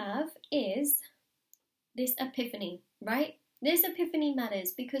do have is this epiphany, right? This epiphany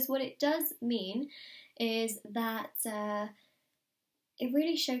matters because what it does mean is that it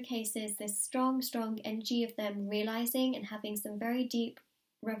really showcases this strong, strong energy of them realizing and having some very deep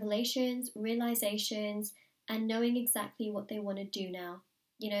revelations, realizations, and knowing exactly what they want to do now.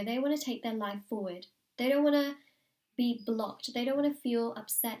 You know, they want to take their life forward. They don't want to be blocked. They don't want to feel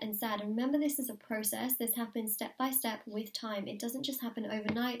upset and sad. And remember, this is a process. This happens step by step with time. It doesn't just happen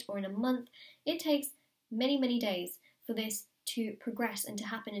overnight or in a month. It takes many, many days for this to progress and to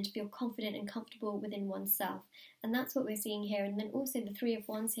happen and to feel confident and comfortable within oneself. And that's what we're seeing here. And then also the Three of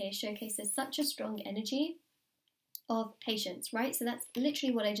Wands here showcases such a strong energy of patience, right? So that's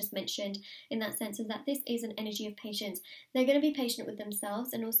literally what I just mentioned in that sense, is that this is an energy of patience. They're going to be patient with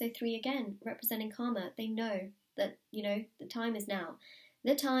themselves, and also 3 again, representing karma. They know that, you know, the time is now.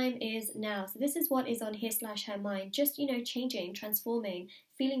 The time is now. So this is what is on his/her mind. Just, you know, changing, transforming,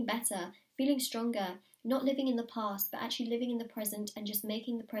 feeling better, feeling stronger, not living in the past, but actually living in the present and just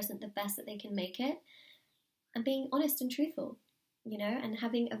making the present the best that they can make it, and being honest and truthful, you know, and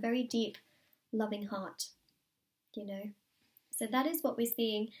having a very deep, loving heart, you know. So that is what we're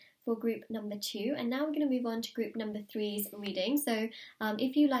seeing for group number 2, and now we're going to move on to group number 3's reading. So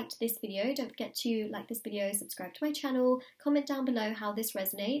if you liked this video, don't forget to like this video, subscribe to my channel, comment down below how this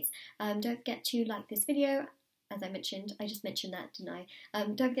resonates. Don't forget to like this video. As I mentioned, I just mentioned that, didn't I?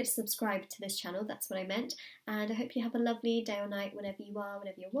 Don't forget to subscribe to this channel, that's what I meant. And I hope you have a lovely day or night whenever you are,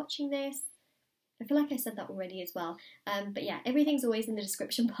 whenever you're watching this. I feel like I said that already as well. But yeah, everything's always in the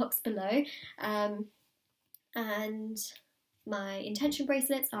description box below. And my intention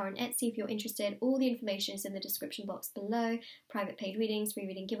bracelets are on Etsy if you're interested. All the information is in the description box below. Private paid readings, free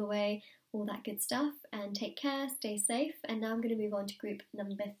reading giveaway, all that good stuff. And take care, stay safe. And now I'm going to move on to group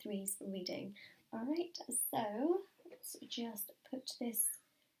number 3's reading. Alright, so let's just put this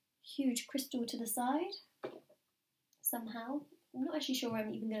huge crystal to the side somehow. I'm not actually sure where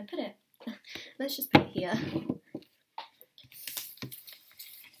I'm even going to put it. Let's just put it here.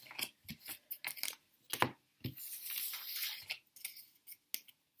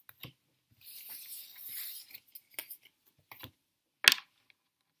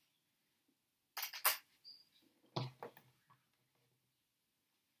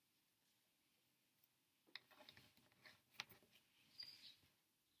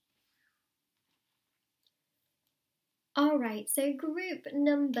 Alright, so group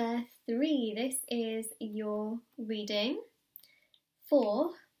number 3, this is your reading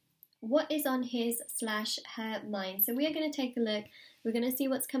for what is on his/her mind. So we are going to take a look, we're going to see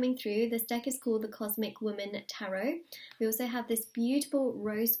what's coming through. This deck is called the Cosmic Woman Tarot. We also have this beautiful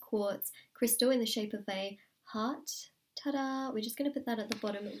rose quartz crystal in the shape of a heart. Ta-da! We're just going to put that at the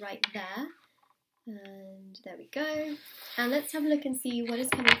bottom right there. And there we go. And let's have a look and see what is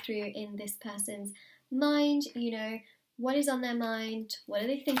coming through in this person's mind, you know, what is on their mind, what are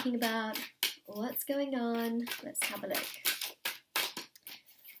they thinking about, what's going on. Let's have a look.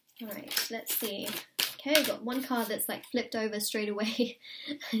 Alright, let's see. Okay, I've got one card that's like flipped over straight away.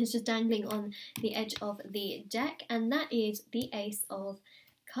 It's just dangling on the edge of the deck, and that is the Ace of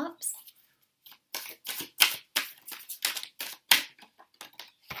Cups.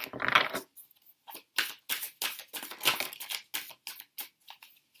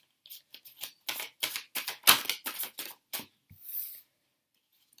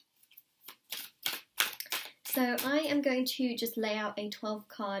 So I am going to just lay out a 12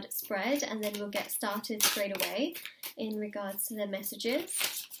 card spread and then we'll get started straight away in regards to the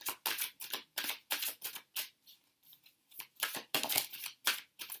messages.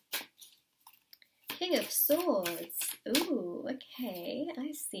 King of Swords. Ooh, okay,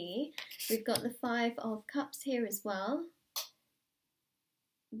 I see. We've got the 5 of Cups here as well.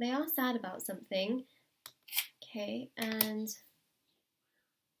 They are sad about something. Okay, and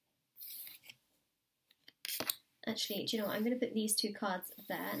actually, do you know what? I'm going to put these 2 cards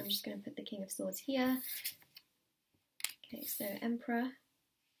there, and I'm just going to put the King of Swords here. Okay, so Emperor,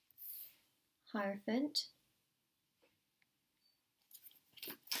 Hierophant,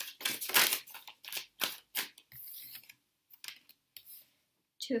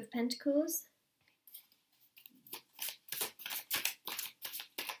 Two of Pentacles,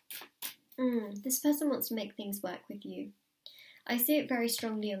 this person wants to make things work with you. I see it very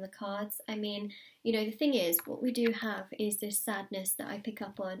strongly on the cards. I mean, you know, the thing is, what we do have is this sadness that I pick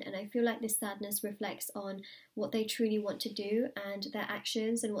up on, and I feel like this sadness reflects on what they truly want to do and their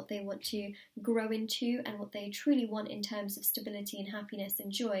actions and what they want to grow into and what they truly want in terms of stability and happiness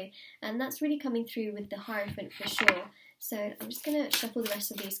and joy. And that's really coming through with the Hierophant for sure. So I'm just going to shuffle the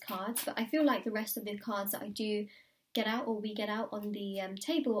rest of these cards, but I feel like the rest of the cards that I do get out or we get out on the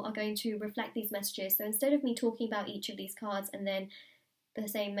table are going to reflect these messages. So instead of me talking about each of these cards and then the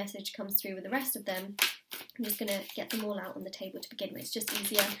same message comes through with the rest of them, I'm just going to get them all out on the table to begin with. It's just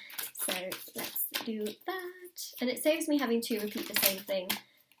easier. So let's do that. And it saves me having to repeat the same thing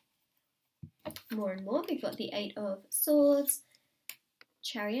more and more. We've got the 8 of Swords,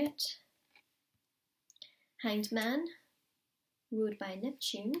 Chariot, Hanged Man, ruled by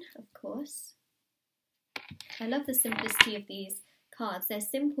Neptune, of course. I love the simplicity of these cards. They're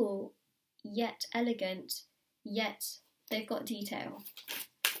simple, yet elegant, yet they've got detail.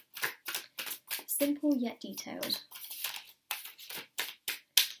 Simple, yet detailed.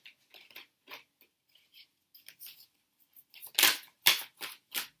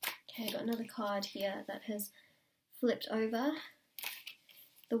 Okay, I've got another card here that has flipped over.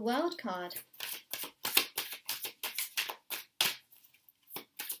 The World card.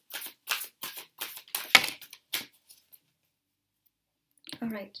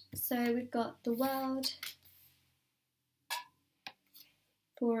 Alright, so we've got the World,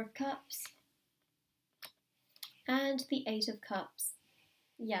 Four of Cups, and the Eight of Cups.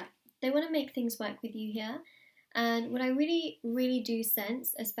 Yeah, they want to make things work with you here. And what I really, really do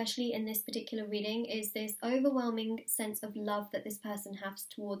sense, especially in this particular reading, is this overwhelming sense of love that this person has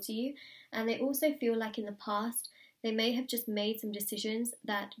towards you. And they also feel like in the past, they may have just made some decisions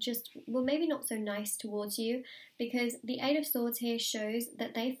that just were maybe not so nice towards you, because the Eight of Swords here shows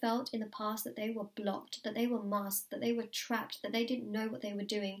that they felt in the past that they were blocked, that they were masked, that they were trapped, that they didn't know what they were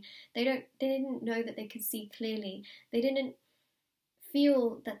doing. They didn't know that they could see clearly. They didn't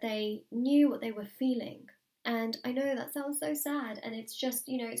feel that they knew what they were feeling. And I know that sounds so sad, and it's just,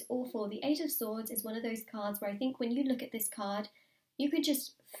 you know, it's awful. The Eight of Swords is one of those cards where I think when you look at this card, you could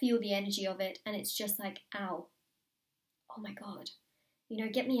just feel the energy of it, and it's just like, ow, oh my God, you know,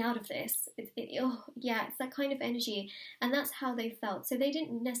 get me out of this. Oh, yeah, it's that kind of energy, and that's how they felt. So they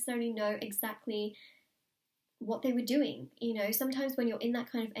didn't necessarily know exactly what they were doing. You know, sometimes when you're in that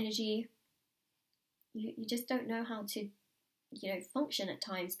kind of energy, you just don't know how to, you know, function at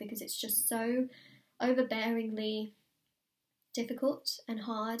times, because it's just so overbearingly difficult and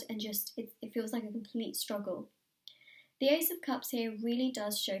hard, and just it feels like a complete struggle. The Ace of Cups here really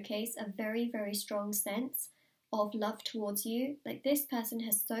does showcase a very, very strong sense of love towards you. Like, this person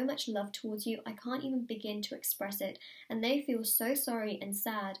has so much love towards you, I can't even begin to express it, and they feel so sorry and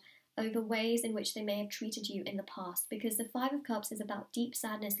sad over ways in which they may have treated you in the past, because the Five of Cups is about deep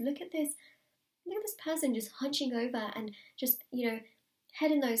sadness. Look at this person just hunching over and just, you know,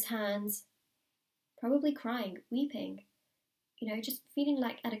 head in those hands, probably crying, weeping, you know, just feeling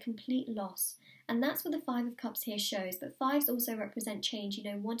like at a complete loss. And that's what the Five of Cups here shows. But fives also represent change, you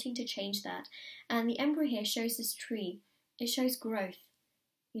know, wanting to change that. And the Emperor here shows this tree. It shows growth,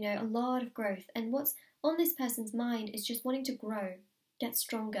 you know, a lot of growth. And what's on this person's mind is just wanting to grow, get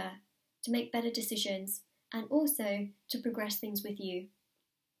stronger, to make better decisions, and also to progress things with you.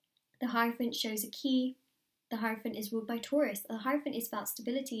 The Hierophant shows a key. The Hierophant is ruled by Taurus. The Hierophant is about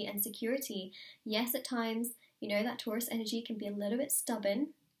stability and security. Yes, at times, you know, that Taurus energy can be a little bit stubborn,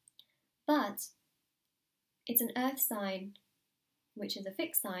 but it's an earth sign, which is a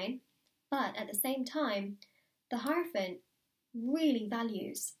fixed sign, but at the same time, the Hierophant really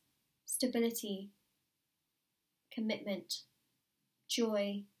values stability, commitment,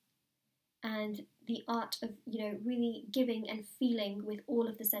 joy, and the art of, you know, really giving and feeling with all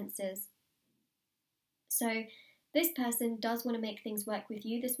of the senses. So this person does want to make things work with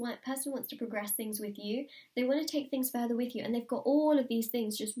you. This person wants to progress things with you. They want to take things further with you, and they've got all of these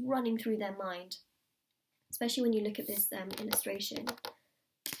things just running through their mind, especially when you look at this illustration.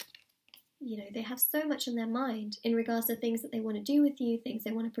 You know, they have so much on their mind in regards to things that they want to do with you, things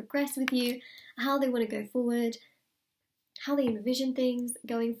they want to progress with you, how they want to go forward, how they envision things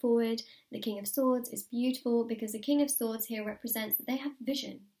going forward. The King of Swords is beautiful, because the King of Swords here represents that they have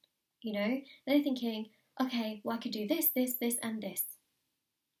vision. You know, they're thinking, okay, well, I could do this, this, this, and this.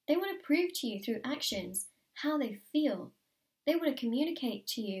 They want to prove to you through actions how they feel. They want to communicate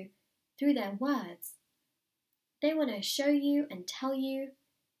to you through their words. They want to show you and tell you.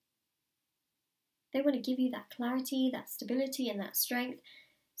 They want to give you that clarity, that stability, and that strength.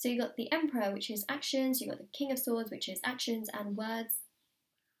 So you've got the Emperor, which is actions. You've got the King of Swords, which is actions and words.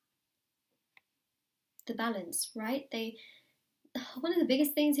 The balance, right? One of the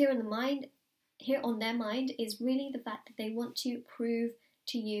biggest things here on their mind is really the fact that they want to prove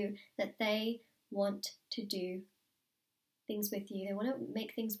to you that they want to do things with you. They want to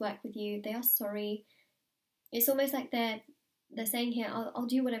make things work with you. They are sorry. It's almost like they're saying here, I'll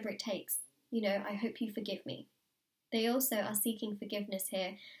do whatever it takes. You know, I hope you forgive me. They also are seeking forgiveness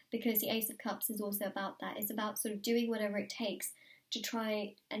here, because the Ace of Cups is also about that. It's about sort of doing whatever it takes to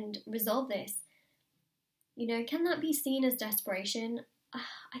try and resolve this. You know, can that be seen as desperation?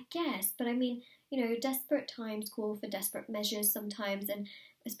 I guess, but I mean, you know, desperate times call for desperate measures sometimes, and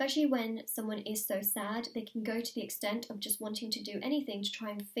especially when someone is so sad, they can go to the extent of just wanting to do anything to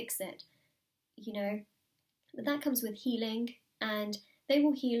try and fix it, you know. But that comes with healing, and they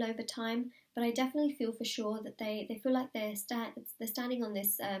will heal over time, but I definitely feel for sure that they feel like they're standing on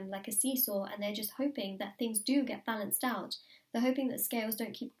this like a seesaw, and they're just hoping that things do get balanced out. They're hoping that scales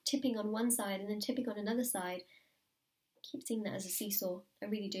don't keep tipping on one side and then tipping on another side. I keep seeing that as a seesaw, I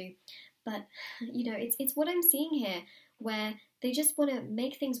really do. But, you know, it's what I'm seeing here, where they just want to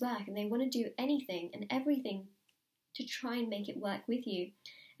make things work, and they want to do anything and everything to try and make it work with you.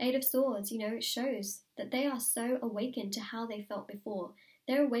 Eight of Swords, you know, it shows that they are so awakened to how they felt before.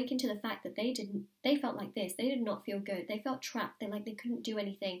 They're awakened to the fact that they felt like this. They did not feel good. They felt trapped. They couldn't do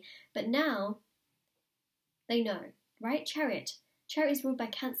anything. But now, they know, right? Chariot Chariot is ruled by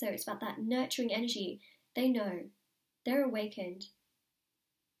Cancer. It's about that nurturing energy. They know. They're awakened.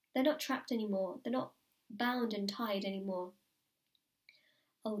 They're not trapped anymore. They're not bound and tied anymore.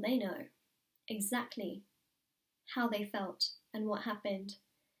 Oh, they know exactly how they felt and what happened.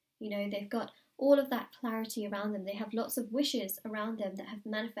 You know, they've got all of that clarity around them. They have lots of wishes around them that have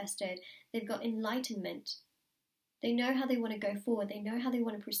manifested. They've got enlightenment. They know how they want to go forward. They know how they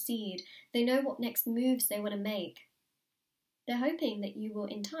want to proceed. They know what next moves they want to make. They're hoping that you will,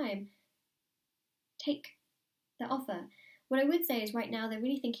 in time, take the offer. What I would say is right now they're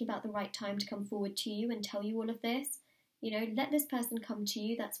really thinking about the right time to come forward to you and tell you all of this. You know, let this person come to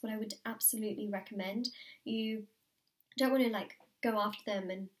you. That's what I would absolutely recommend. You don't want to like go after them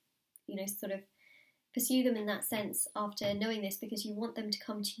and, you know, sort of pursue them in that sense after knowing this, because you want them to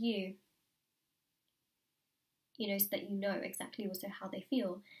come to you, you know, so that you know exactly also how they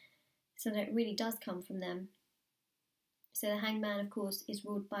feel, so that it really does come from them. So the Hanged Man, of course, is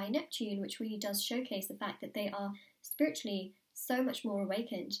ruled by Neptune, which really does showcase the fact that they are spiritually so much more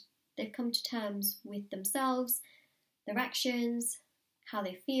awakened. They've come to terms with themselves, their actions, how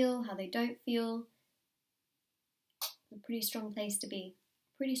they feel, how they don't feel. A pretty strong place to be.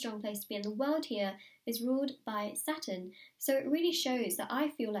 Pretty strong place to be. And the world here is ruled by Saturn. So it really shows that I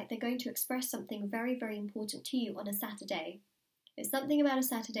feel like they're going to express something very, very important to you on a Saturday. There's something about a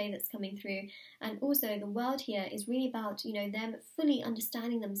Saturday that's coming through. And also the world here is really about, you know, them fully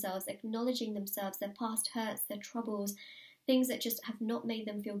understanding themselves, acknowledging themselves, their past hurts, their troubles, things that just have not made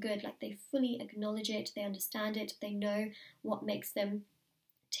them feel good. Like they fully acknowledge it, they understand it, they know what makes them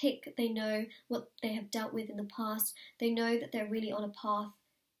tick, they know what they have dealt with in the past, they know that they're really on a path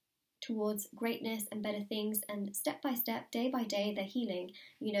towards greatness and better things, and step by step, day by day, they're healing.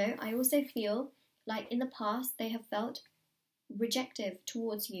 You know, I also feel like in the past they have felt rejective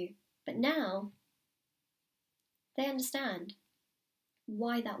towards you, but now they understand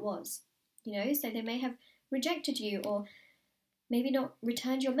why that was, you know, so they may have rejected you, or maybe not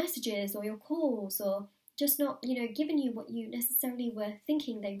returned your messages or your calls, or just not, you know, given you what you necessarily were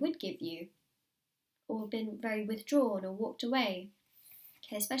thinking they would give you, or been very withdrawn or walked away.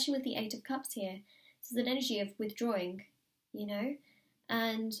 Okay, especially with the Eight of Cups here. This is an energy of withdrawing, you know,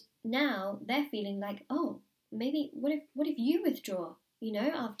 and now they're feeling like, oh, maybe what if you withdraw, you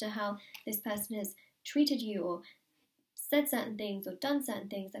know, after how this person has treated you or said certain things or done certain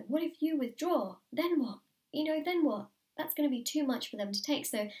things. Like, what if you withdraw? Then what? You know, then what? That's going to be too much for them to take.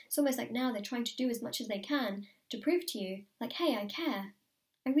 So it's almost like now they're trying to do as much as they can to prove to you, like, hey, I care.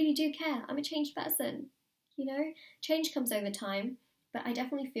 I really do care. I'm a changed person. You know, change comes over time, but I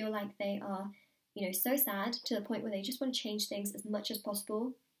definitely feel like they are, you know, so sad to the point where they just want to change things as much as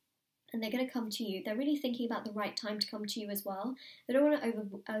possible. And they're going to come to you. They're really thinking about the right time to come to you as well. They don't want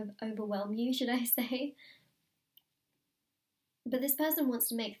to overwhelm you, should I say. But this person wants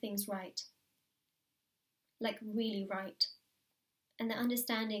to make things right. Like really right. And they're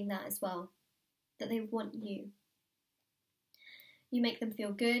understanding that as well. That they want you. You make them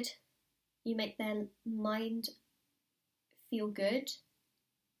feel good. You make their mind feel good.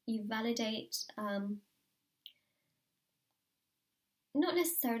 You validate, not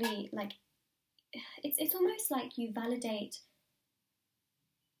necessarily like, it's almost like you validate,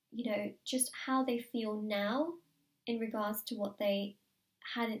 you know, just how they feel now in regards to what they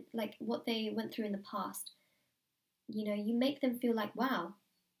had, like what they went through in the past. You know, you make them feel like, wow,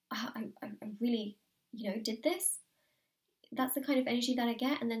 I really, you know, did this. That's the kind of energy that I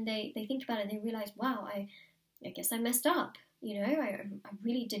get. And then they think about it and they realize, wow, I guess I messed up. You know, I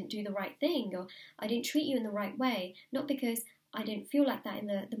really didn't do the right thing, or I didn't treat you in the right way. Not because I didn't feel like that in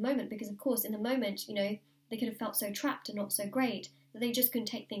the moment, because of course in the moment, you know, they could have felt so trapped and not so great that they just couldn't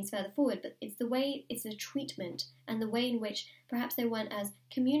take things further forward. But it's the way, it's the treatment and the way in which perhaps they weren't as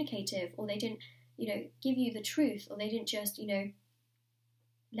communicative, or they didn't, you know, give you the truth, or they didn't just, you know,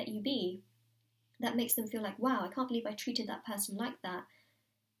 let you be, that makes them feel like, wow, I can't believe I treated that person like that,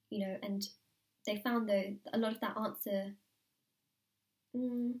 you know. And they found though a lot of that answer.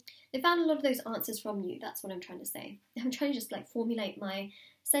 They found a lot of those answers from you. That's what I'm trying to say. I'm trying to just like formulate my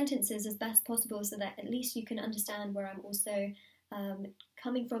sentences as best possible so that at least you can understand where I'm also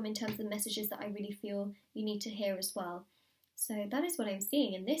coming from in terms of the messages that I really feel you need to hear as well. So that is what I'm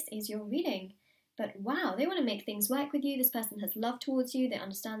seeing, and this is your reading. But wow, they want to make things work with you. This person has love towards you. They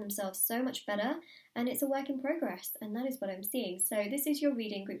understand themselves so much better, and it's a work in progress, and that is what I'm seeing. So this is your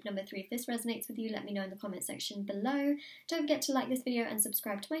reading, group number 3. If this resonates with you, let me know in the comment section below. Don't forget to like this video and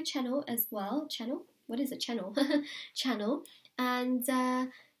subscribe to my channel as well. Channel? What is it? Channel. Channel. And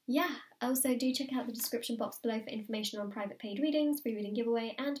yeah, also do check out the description box below for information on private paid readings, free reading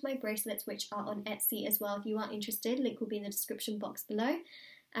giveaway, and my bracelets, which are on Etsy as well if you are interested. Link will be in the description box below.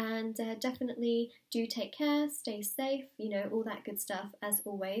 And definitely do take care, stay safe, you know, all that good stuff as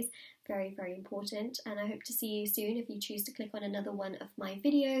always. Very, very important. And I hope to see you soon if you choose to click on another one of my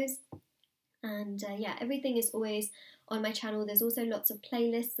videos. And yeah, everything is always on my channel. There's also lots of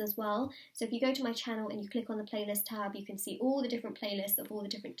playlists as well. So if you go to my channel and you click on the playlist tab, you can see all the different playlists of all the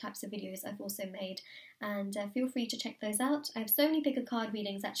different types of videos I've also made. And feel free to check those out. I have so many bigger card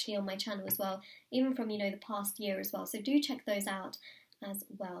readings actually on my channel as well, even from, you know, the past year as well. So do check those out as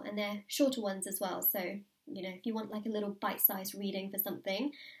well. And they're shorter ones as well. So, you know, if you want like a little bite-sized reading for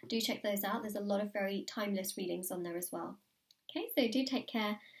something, do check those out. There's a lot of very timeless readings on there as well. Okay, so do take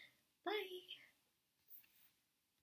care.